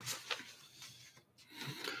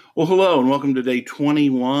Well, hello, and welcome to day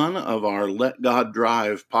 21 of our Let God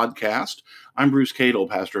Drive podcast. I'm Bruce Cadle,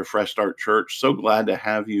 pastor of Fresh Start Church. So glad to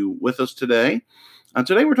have you with us today.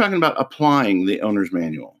 Today we're talking about applying the owner's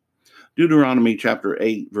manual. Deuteronomy chapter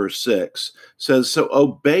 8, verse 6 says, "So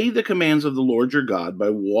obey the commands of the Lord your God by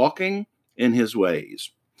walking in his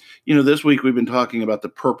ways." This week we've been talking about the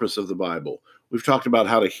purpose of the Bible. We've talked about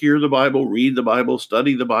how to hear the Bible, read the Bible,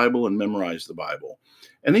 study the Bible, and memorize the Bible.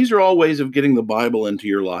 And these are all ways of getting the Bible into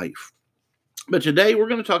your life. But today we're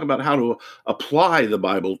going to talk about how to apply the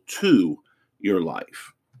Bible to your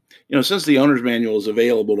life. Since the owner's manual is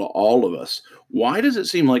available to all of us, why does it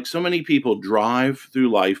seem like so many people drive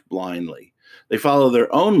through life blindly? They follow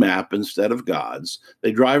their own map instead of God's.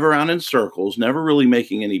 They drive around in circles, never really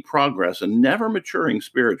making any progress and never maturing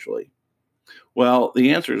spiritually. Well,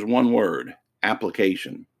 the answer is one word: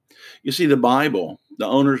 application. You see, the Bible, the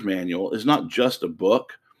owner's manual, is not just a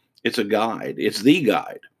book, it's a guide. It's the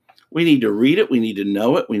guide. We need to read it, we need to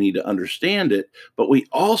know it, we need to understand it, but we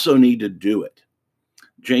also need to do it.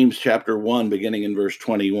 James chapter 1, beginning in verse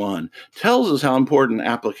 21, tells us how important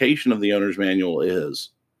application of the owner's manual is.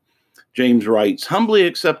 James writes, "Humbly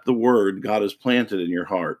accept the word God has planted in your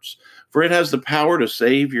hearts, for it has the power to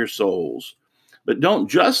save your souls. But don't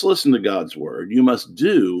just listen to God's word, you must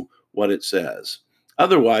do what it says.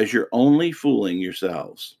 Otherwise, you're only fooling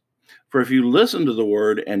yourselves. For if you listen to the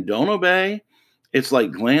word and don't obey, it's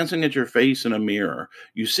like glancing at your face in a mirror.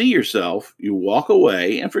 You see yourself, you walk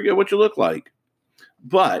away, and forget what you look like.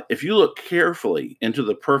 But if you look carefully into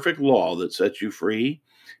the perfect law that sets you free,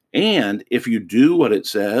 and if you do what it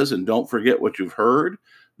says and don't forget what you've heard,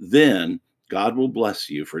 then God will bless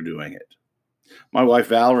you for doing it." My wife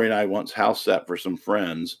Valerie and I once house sat for some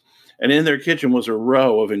friends, and in their kitchen was a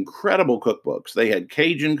row of incredible cookbooks. They had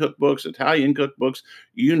Cajun cookbooks, Italian cookbooks,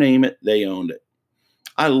 you name it, they owned it.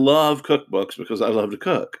 I love cookbooks because I love to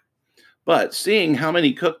cook. But seeing how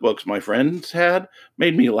many cookbooks my friends had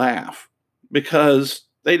made me laugh because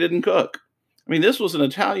they didn't cook. I mean, this was an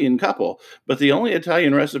Italian couple, but the only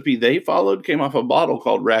Italian recipe they followed came off a bottle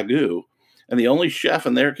called ragu, and the only chef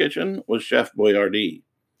in their kitchen was Chef Boyardee.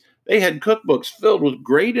 They had cookbooks filled with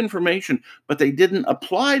great information, but they didn't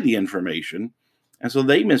apply the information, and so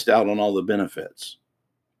they missed out on all the benefits.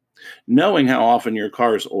 Knowing how often your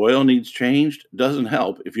car's oil needs changed doesn't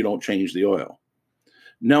help if you don't change the oil.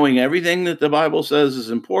 Knowing everything that the Bible says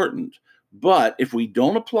is important, but if we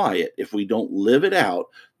don't apply it, if we don't live it out,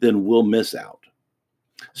 then we'll miss out.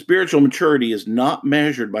 Spiritual maturity is not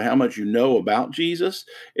measured by how much you know about Jesus.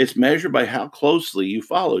 It's measured by how closely you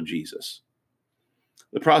follow Jesus.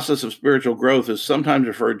 The process of spiritual growth is sometimes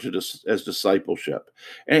referred to as discipleship.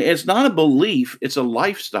 And it's not a belief, it's a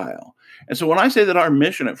lifestyle. And so when I say that our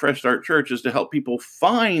mission at Fresh Start Church is to help people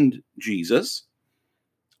find Jesus,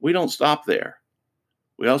 we don't stop there.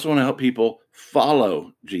 We also want to help people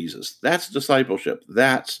follow Jesus. That's discipleship.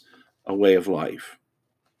 That's a way of life.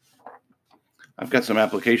 I've got some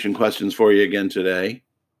application questions for you again today.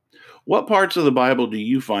 What parts of the Bible do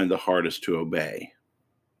you find the hardest to obey?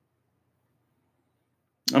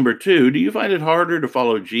 Number 2, do you find it harder to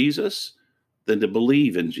follow Jesus than to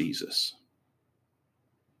believe in Jesus?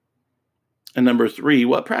 And number 3,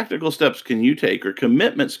 what practical steps can you take or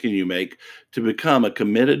commitments can you make to become a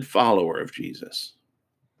committed follower of Jesus?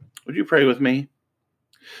 Would you pray with me?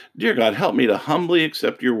 Dear God, help me to humbly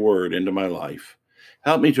accept your word into my life.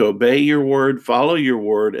 Help me to obey your word, follow your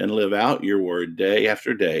word, and live out your word day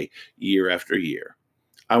after day, year after year.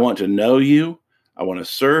 I want to know you, I want to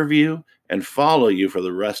serve you, and follow you for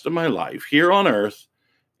the rest of my life, here on earth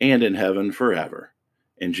and in heaven forever.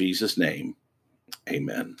 In Jesus' name,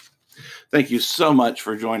 amen. Thank you so much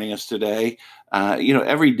for joining us today.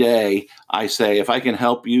 Every day I say, if I can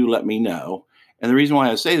help you, let me know. And the reason why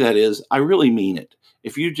I say that is I really mean it.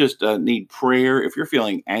 If you just need prayer, if you're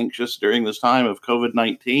feeling anxious during this time of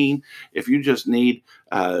COVID-19, if you just need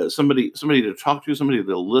somebody to talk to, somebody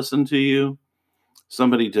to listen to you,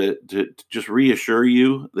 somebody to just reassure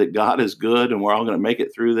you that God is good and we're all going to make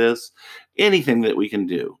it through this, anything that we can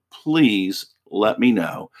do, please let me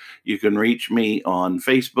know. You can reach me on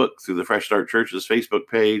Facebook through the Fresh Start Church's Facebook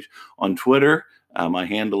page, on Twitter. My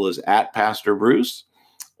handle is @PastorBruce,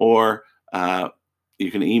 or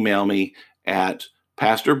you can email me at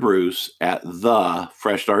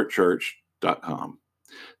pastorbruce@thefreshstartchurch.com.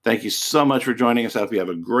 Thank you so much for joining us. I hope you have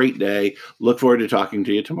a great day. Look forward to talking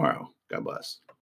to you tomorrow. God bless.